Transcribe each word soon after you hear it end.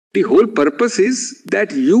The whole purpose is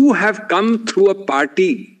that you have come through a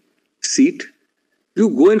party seat, you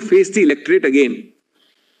go and face the electorate again,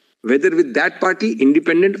 whether with that party,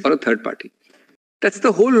 independent or a third party. That's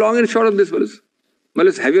the whole long and short of this,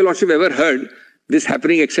 Malas. Have your lordship ever heard this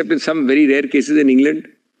happening except in some very rare cases in England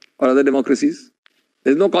or other democracies?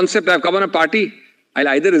 There's no concept, I've come on a party, I'll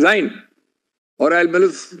either resign or I'll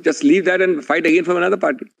just leave that and fight again from another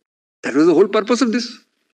party. That was the whole purpose of this.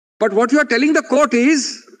 But what you are telling the court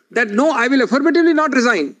is that no, I will affirmatively not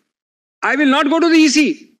resign. I will not go to the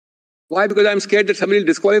EC. Why? Because I'm scared that somebody will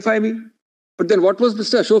disqualify me. But then what was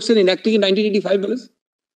Mr. Ashok Sena enacting in 1985, Malas?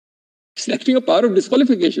 He's enacting a power of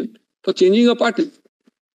disqualification for changing a party.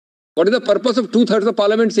 What is the purpose of 2/3 of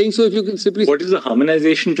parliament saying so if you can simply... What is the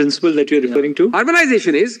harmonization principle that you're referring to?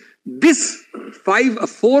 Harmonization is this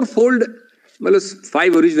fourfold, Malas,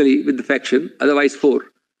 5 originally with the faction, otherwise 4,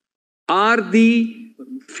 are the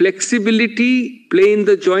flexibility, play in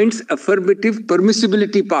the joints, affirmative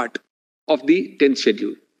permissibility part of the 10th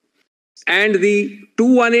schedule. And the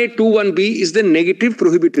 2(1)A, 2(1)B is the negative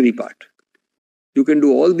prohibitory part. You can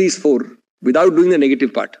do all these 4 without doing the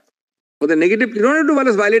negative part. For the negative, you don't have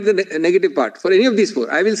to violate the negative part for any of these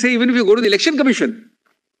 4. I will say even if you go to the election commission,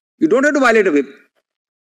 you don't have to violate a whip.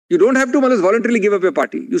 You don't have to voluntarily give up your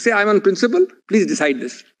party. You say, I'm on principle, please decide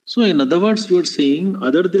this. So in other words, you are saying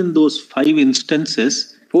other than those 5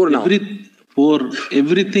 instances, 4 now.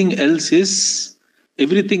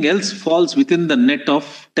 Everything else falls within the net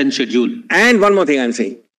of 10 schedule. And one more thing I'm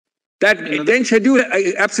saying. That 10 schedule,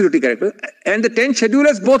 absolutely correct. And the 10 schedule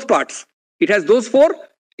has both parts. It has those 4,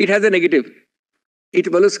 it has a negative.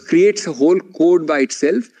 It creates a whole code by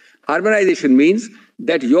itself. Harmonization means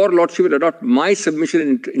that your lordship will adopt my submission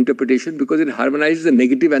and interpretation because it harmonizes the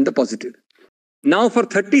negative and the positive. Now for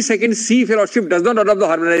 30 seconds, see if your lordship does not adopt the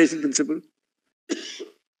harmonization principle.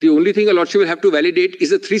 The only thing a lordship will have to validate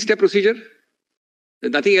is a 3-step procedure.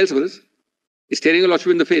 There's nothing else, Malas. It's staring a lordship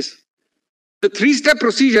in the face. The 3-step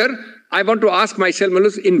procedure, I want to ask myself,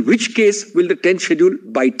 Malas, in which case will the 10th schedule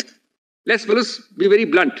bite? Let's, Malas, be very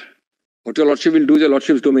blunt. What your lordship will do is your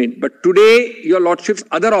lordship's domain. But today, your lordship's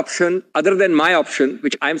other option, other than my option,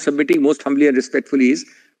 which I am submitting most humbly and respectfully, is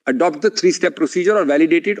adopt the 3-step procedure or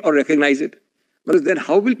validate it or recognize it. Malas, then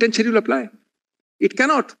how will 10th schedule apply? It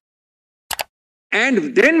cannot.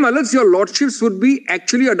 And then, Malas, your lordships would be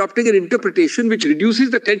actually adopting an interpretation which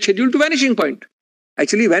reduces the 10th schedule to vanishing point.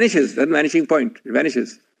 Actually vanishes, that vanishing point, it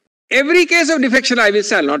vanishes. Every case of defection, I will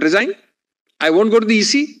say, I'll not resign. I won't go to the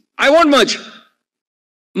EC. I won't merge.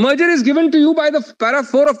 Merger is given to you by the para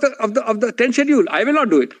 4 of the 10th schedule. I will not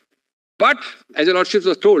do it. But, as your lordships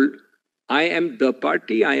was told, I am the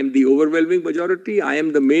party, I am the overwhelming majority, I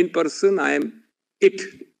am the main person, I am it.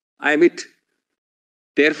 I am it.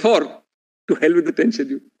 Therefore, to hell with the 10th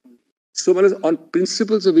schedule. So, Malas, on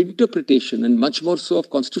principles of interpretation and much more so of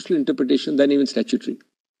constitutional interpretation than even statutory,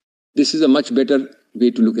 this is a much better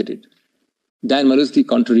way to look at it than, Malas, the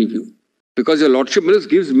contrary view. Because your lordship, Malas,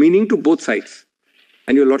 gives meaning to both sides.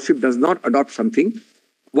 And your lordship does not adopt something.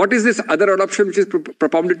 What is this other adoption which is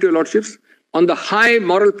propounded to your lordships? On the high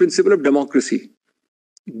moral principle of democracy,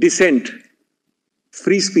 dissent,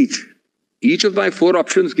 free speech. Each of my 4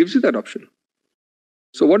 options gives you that option.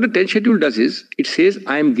 So what the 10th schedule does is, it says,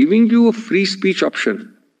 I am giving you a free speech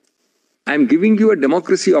option. I am giving you a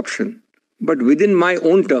democracy option, but within my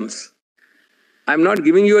own terms. I am not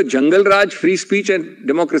giving you a jungle raj, free speech and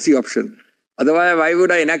democracy option. Otherwise, why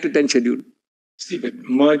would I enact a 10th schedule? See, but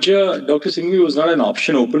merger, Dr. Singhvi, was not an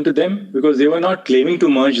option open to them because they were not claiming to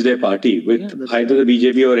merge their party with either the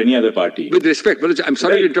BJP or any other party. With respect, I'm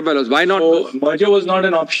sorry to interrupt. Why not? So, merger was not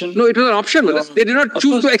an option. No, it was an option. They did not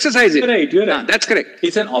choose to exercise it. You're right. That's correct.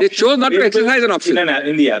 It's an option. They chose not to exercise an option.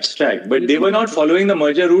 In the abstract, but they were not following the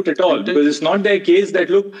merger route at all because it's not their case that,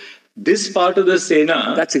 look, this part of the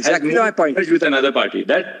Sena that's exactly my point. With another party.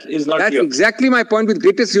 That is not That's here. exactly my point with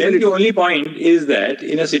greatest humility. Then the only point is that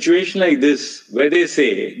in a situation like this, where they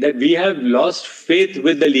say that we have lost faith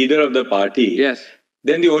with the leader of the party, yes,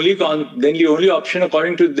 then the only option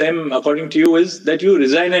according to them, according to you, is that you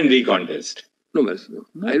resign and recontest. No, no.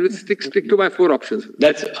 I will stick to my 4 options.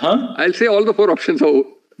 That's I'll say all the 4 options are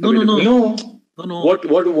No.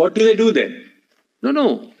 What do they do then?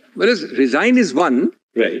 No. Whereas resign is one.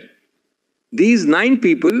 Right. These 9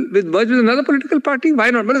 people will merge with another political party. Why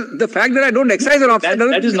not? But the fact that I don't exercise an option...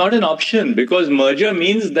 That is not an option because merger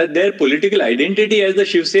means that their political identity as the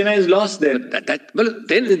Shiv Sena is lost then. Well,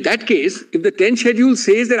 then in that case, if the 10th schedule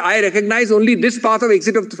says that I recognize only this path of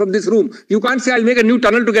exit from this room, you can't say I'll make a new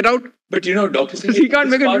tunnel to get out. But you know, Dr. Singh, part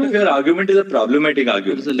of your argument is a problematic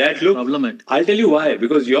argument. I'll tell you why.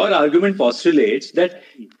 Because your argument postulates that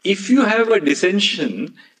if you have a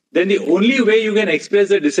dissension then the only way you can express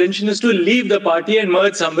the dissension is to leave the party and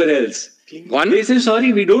merge somewhere else. They say,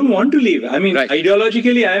 sorry, we don't want to leave. I mean,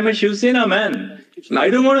 ideologically, I am a Shiv Sena man. I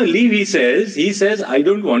don't want to leave, he says. He says, I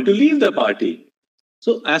don't want to leave the party.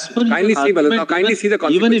 So as per kindly see, argument, kindly see the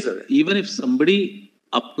consequences. even if somebody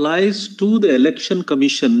applies to the election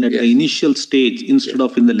commission at the initial stage instead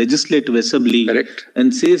of in the legislative assembly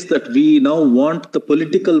and says that we now want the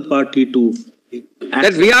political party to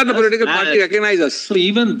that we are the political party, recognize us. So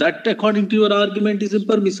even that, according to your argument, is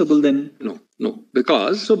impermissible then? No,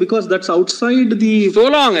 because that's outside the so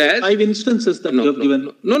long as 5 instances that you have given.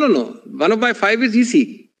 No. One of my 5 is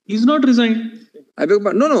EC. He's not resigned. I beg your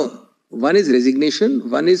pardon. No. One is resignation,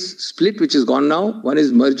 one is split, which is gone now, one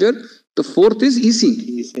is merger. The 4th is EC.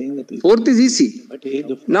 He's saying that 4th is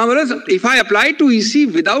EC. Now, if I apply to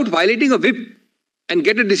EC without violating a whip and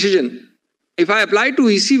get a decision, if I apply to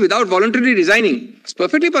EC without voluntarily resigning, it's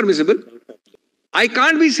perfectly permissible. I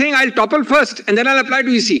can't be saying I'll topple first and then I'll apply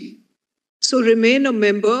to EC. So remain a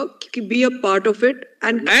member, be a part of it,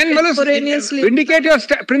 and contemporaneously vindicate your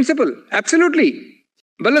principle. Absolutely.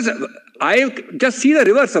 But I just see the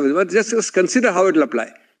reverse of it. But just consider how it will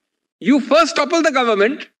apply. You first topple the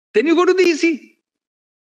government, then you go to the EC.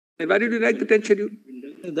 And why did you like the 10th schedule?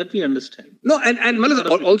 That we understand. No, and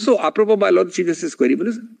also, apropos my Lord Chief Justice query,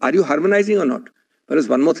 are you harmonizing or not?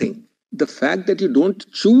 One more thing. The fact that you don't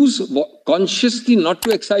choose consciously not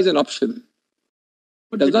to excise an option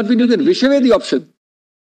does not mean you can wish away the option.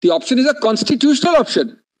 The option is a constitutional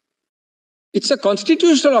option. It's a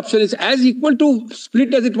constitutional option. It's as equal to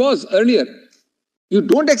split as it was earlier. You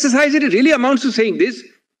don't exercise it, it really amounts to saying this,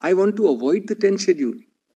 I want to avoid the 10th schedule.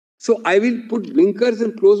 So I will put blinkers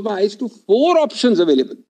and close my eyes to 4 options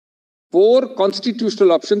available. 4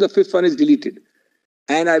 constitutional options, the 5th one is deleted.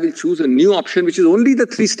 And I will choose a new option, which is only the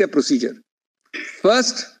 3-step procedure.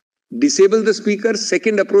 First, disable the speaker.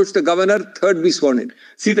 Second, approach the governor. Third, be sworn in.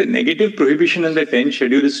 See, the negative prohibition in the 10th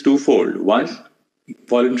schedule is twofold. 1,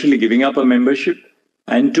 voluntarily giving up a membership.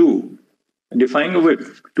 And 2, defying a whip,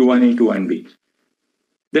 21A, 21B.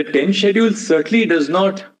 The 10th schedule certainly does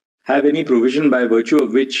not have any provision by virtue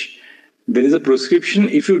of which there is a prescription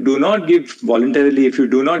if you do not give voluntarily, if you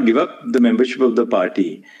do not give up the membership of the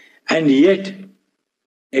party and yet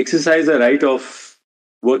exercise the right of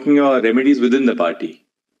working your remedies within the party.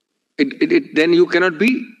 Then you cannot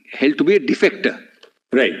be held to be a defector.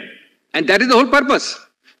 Right. And that is the whole purpose.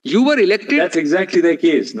 You were elected. That's exactly the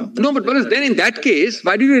case, no? No, but then in that case,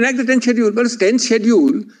 why did you enact the 10th schedule? 10th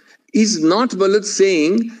schedule is not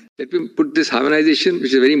saying, let me put this harmonization,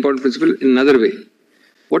 which is a very important principle, in another way.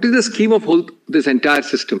 What is the scheme of this entire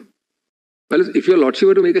system? Well, if your lordship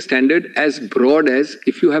were to make a standard as broad as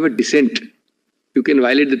if you have a dissent, you can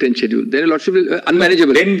violate the 10th schedule, then a lordship is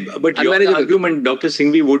unmanageable. But your argument, Dr.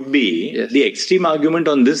 Singhvi, would be, the extreme argument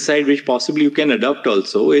on this side, which possibly you can adopt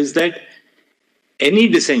also, is that any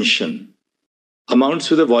dissension amounts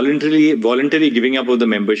to the voluntary giving up of the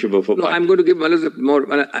membership of a party. No, I'm going to give more.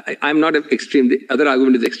 I'm not extreme. The other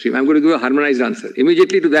argument is extreme. I'm going to give a harmonized answer.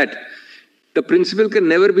 Immediately to that, the principle can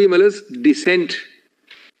never be dissent.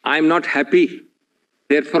 I'm not happy,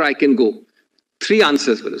 therefore I can go. 3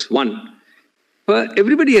 answers. 1,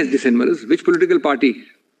 everybody has dissent. Which political party?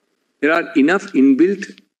 There are enough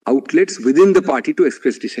inbuilt outlets within the party to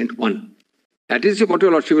express dissent. 1. That is what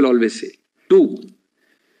your lordship will always say. 2.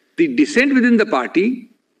 The dissent within the party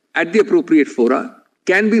at the appropriate fora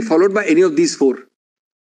can be followed by any of these 4.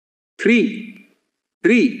 3.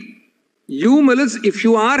 You, if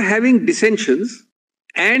you are having dissensions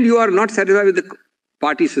and you are not satisfied with the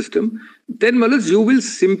party system, then you will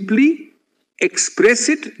simply express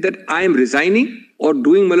it that I am resigning or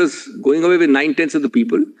doing going away with 9/10 of the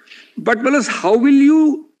people. But how will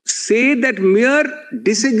you say that mere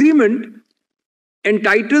disagreement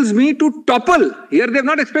entitles me to topple? Here they have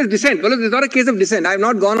not expressed dissent. This is not a case of dissent. I have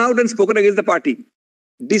not gone out and spoken against the party.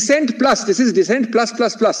 Dissent plus, this is dissent plus.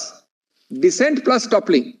 Dissent plus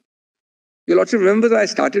toppling. Your lordship remembers I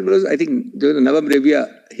started, I think there was a Navam Revia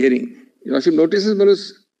hearing. Your lordship notices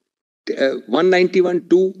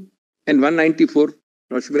 191.2 and 194. Your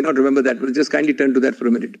lordship may not remember that, but just kindly turn to that for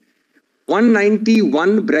a minute.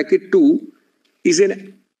 191(2) is a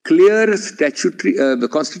clear statutory, the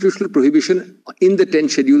constitutional prohibition in the 10th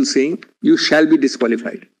schedule saying you shall be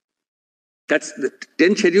disqualified. That's the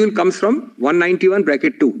 10th schedule comes from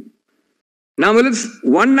 191(2). Now,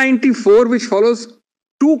 194, which follows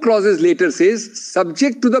 2 clauses later, says,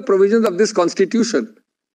 subject to the provisions of this constitution,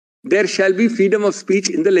 there shall be freedom of speech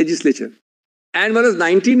in the legislature. And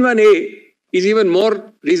 19(1)(a) is even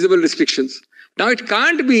more reasonable restrictions. Now, it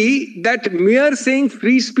can't be that mere saying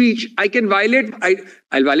free speech, I can violate,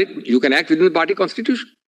 I'll violate, you can act within the party constitution.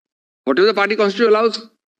 Whatever the party constitution allows.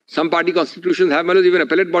 Some party constitutions have even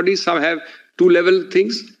appellate bodies, some have 2-level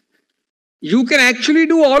things. You can actually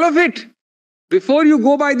do all of it. Before you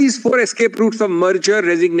go by these 4 escape routes of merger,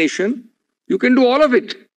 resignation, you can do all of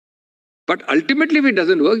it. But ultimately, if it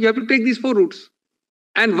doesn't work, you have to take these 4 routes.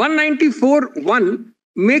 And 194(1)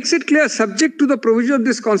 makes it clear, subject to the provision of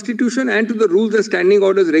this constitution and to the rules and standing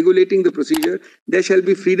orders regulating the procedure, there shall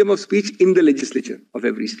be freedom of speech in the legislature of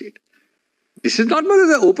every state. This is not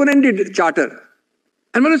an open-ended charter.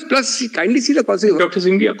 And plus, kindly see the consequence. Dr.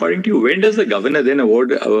 Singhvi, according to you, when does the governor then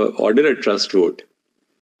order a trust vote?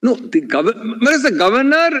 No, the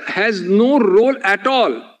governor has no role at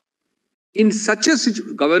all in such a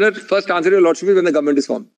situation. Governor, first answer to your lordship is when the government is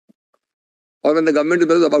formed. Or when the government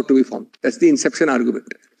is about to be formed. That's the inception argument.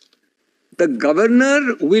 The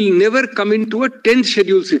governor will never come into a 10th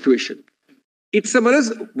schedule situation. It's what is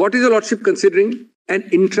the lordship considering? An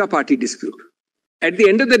intra-party dispute. At the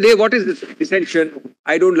end of the day, what is this dissension?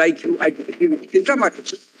 I don't like you.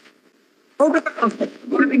 Intra-party. How does it come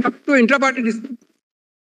to intra-party dispute?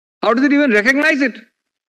 How does it even recognize it?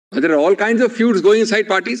 There are all kinds of feuds going inside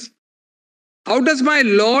parties. How does my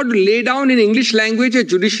lord lay down in English language a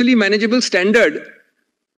judicially manageable standard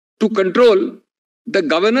to control the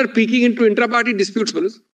governor peeking into intra-party disputes?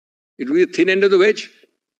 It will be the thin end of the wedge.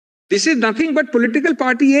 This is nothing but political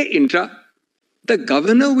party A intra. The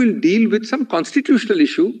governor will deal with some constitutional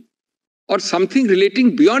issue or something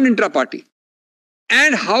relating beyond intra-party.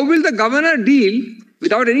 And how will the governor deal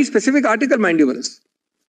without any specific article, mind you?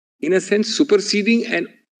 In a sense, superseding and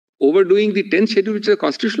overdoing the 10th schedule, which is a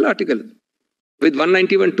constitutional article, with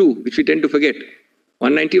 191(2), which we tend to forget.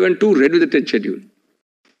 191(2) read with the 10th schedule.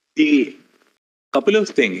 The couple of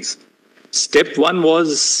things. Step 1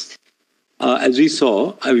 was, as we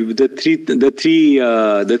saw,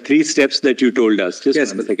 the three steps that you told us. Just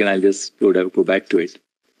yes, one second, I'll just go back to it.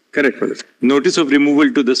 Correct, brother. Notice of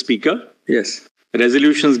removal to the speaker. Yes.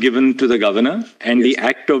 Resolutions given to the governor and the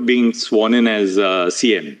act of being sworn in as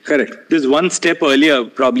CM. Correct. There's one step earlier,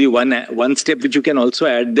 probably one step which you can also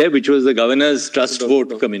add there, which was the governor's trust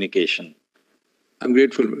vote communication. I'm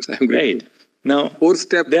grateful. I'm grateful. Right. Now,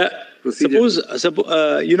 4-step suppose,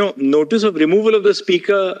 notice of removal of the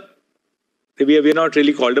speaker, we are not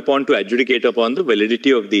really called upon to adjudicate upon the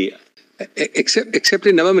validity of the... Except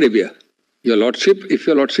in Navam Rebia. Your lordship, if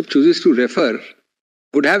your lordship chooses to refer,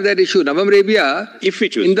 would have that issue. Navam Rebia, if we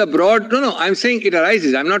choose. In the broad, no, I'm saying it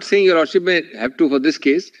arises. I'm not saying your lordship may have to for this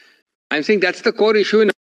case. I'm saying that's the core issue.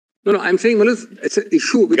 I'm saying it's an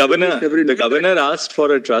issue. The governor asked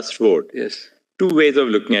for a trust vote. Yes. 2 ways of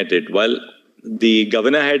looking at it. While the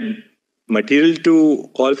governor had material to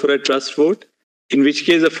call for a trust vote, in which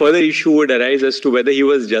case a further issue would arise as to whether he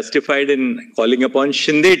was justified in calling upon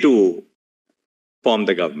Shinde to form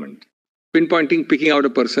the government. Pinpointing, picking out a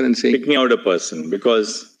person and saying... Picking out a person,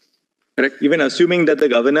 because correct. Even assuming that the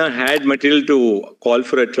governor had material to call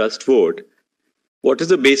for a trust vote, what is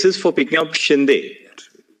the basis for picking up Shinde?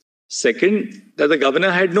 Second, that the governor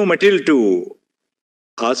had no material to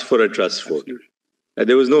ask for a trust vote. That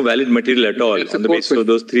there was no valid material at all on the basis of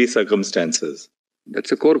those 3 circumstances.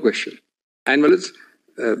 That's a core question. And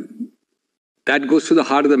that goes to the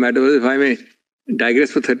heart of the matter. If I may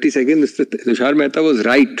digress for 30 seconds, Mr. Tushar Mehta was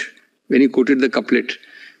right when he quoted the couplet,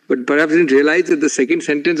 but perhaps didn't realize that the second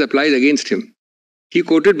sentence applies against him. He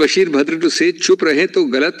quoted Bashir Bhadra to say, "Chup rahe to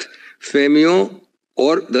galat fehmiyan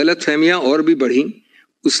aur bhi badhi.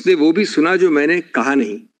 Usne wo bhi suna jo maine kaha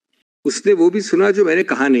nahi. Usne wo bhi suna jo maine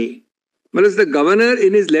kaha nahi." Well, the governor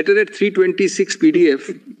in his letter at 326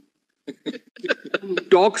 PDF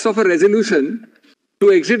talks of a resolution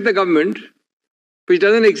to exit the government, which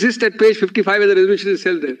doesn't exist at page 55 of the resolution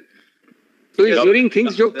itself there. So he's hearing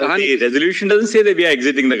things. The resolution doesn't say that we are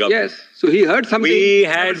exiting the government. Yes. So he heard something. We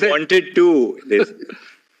had wanted to.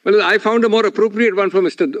 Well, I found a more appropriate one for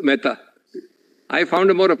Mr. Mehta. I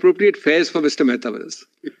found a more appropriate phrase for Mr. Mehta.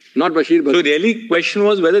 Not Bashir. So really, question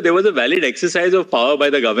was whether there was a valid exercise of power by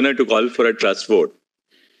the governor to call for a trust vote.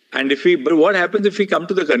 And but what happens if we come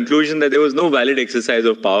to the conclusion that there was no valid exercise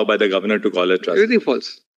of power by the governor to call a trust? Everything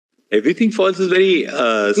false. Everything false is very...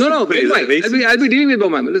 I'll be dealing with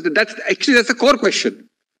Bomai. That's the core question.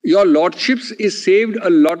 Your lordships is saved a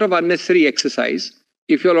lot of unnecessary exercise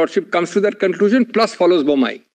if your lordship comes to that conclusion plus follows Bomai.